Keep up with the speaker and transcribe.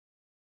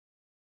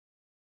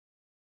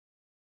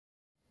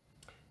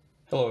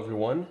Hello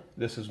everyone,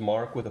 this is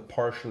Mark with a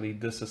partially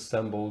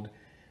disassembled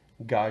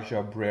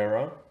Gaggia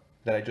Brera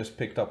that I just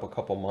picked up a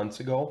couple months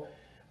ago.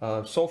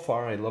 So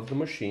far I love the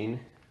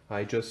machine.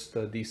 I just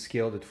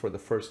descaled it for the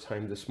first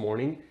time this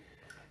morning,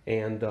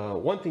 and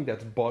one thing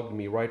that's bugged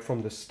me right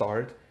from the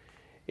start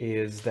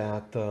is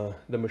that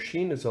the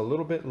machine is a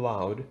little bit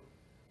loud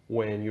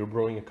when you're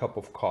brewing a cup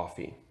of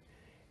coffee.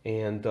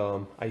 And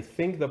I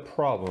think the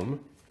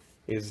problem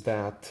is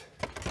that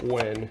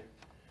when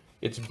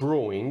it's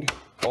brewing,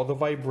 all the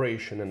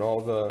vibration and all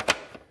the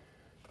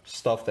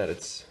stuff that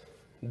it's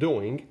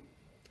doing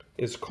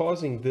is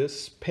causing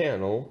this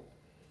panel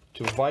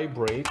to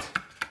vibrate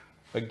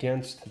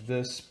against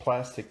this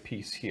plastic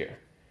piece here.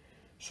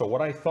 So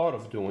what I thought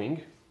of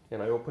doing,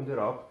 and I opened it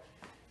up,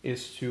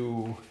 is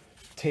to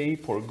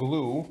tape or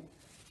glue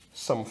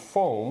some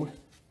foam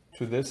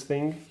to this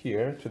thing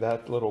here, to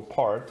that little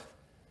part,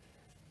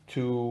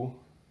 to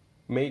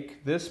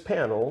make this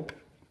panel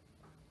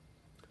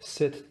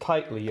sit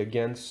tightly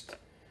against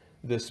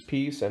this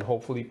piece and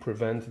hopefully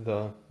prevent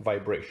the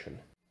vibration.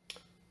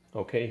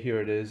 Okay, here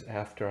it is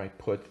after I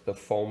put the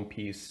foam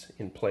piece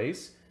in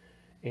place,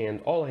 and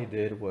all I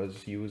did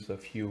was use a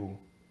few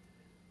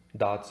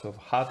dots of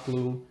hot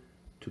glue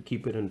to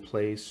keep it in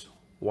place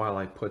while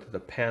I put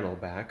the panel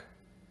back.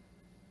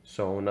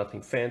 So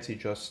nothing fancy,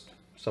 just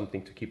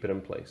something to keep it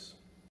in place.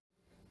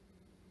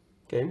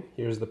 Okay,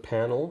 here's the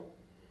panel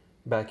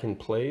back in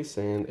place,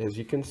 and as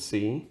you can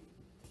see,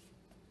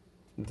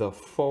 the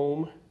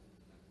foam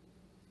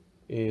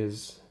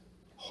is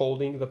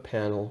holding the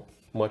panel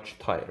much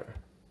tighter.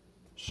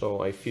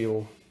 So I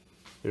feel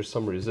there's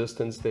some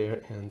resistance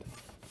there, and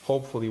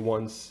hopefully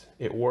once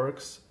it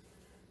works,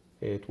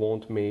 it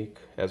won't make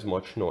as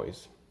much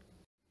noise.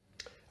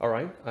 All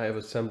right, I have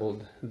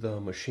assembled the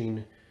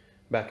machine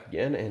back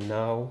again, and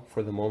now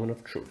for the moment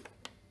of truth.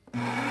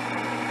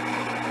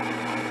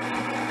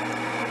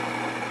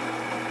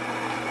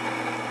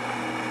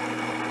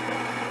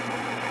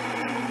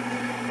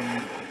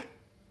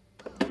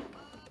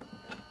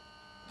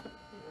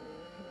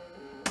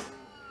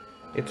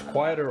 It's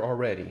quieter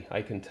already,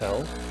 I can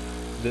tell.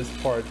 This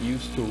part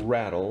used to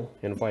rattle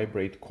and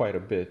vibrate quite a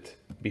bit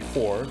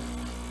before.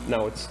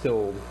 Now it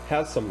still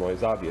has some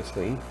noise,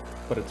 obviously,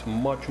 but it's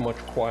much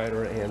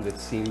quieter, and it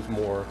seems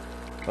more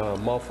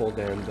muffled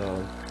and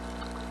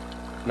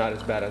not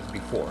as bad as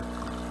before.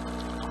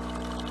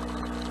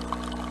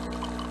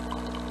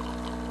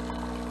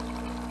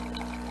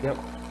 Yep,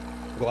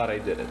 glad I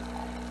did it.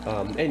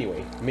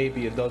 Anyway,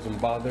 maybe it doesn't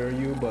bother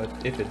you, but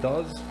if it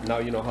does, now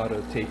you know how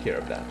to take care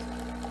of that.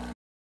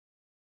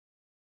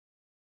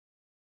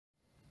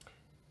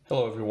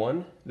 Hello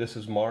everyone, this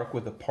is Mark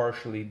with a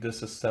partially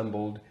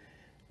disassembled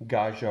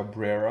Gaggia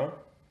Brera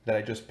that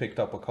I just picked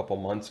up a couple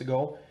months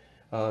ago.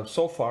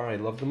 So far I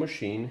love the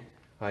machine.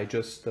 I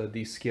just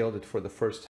descaled it for the first time.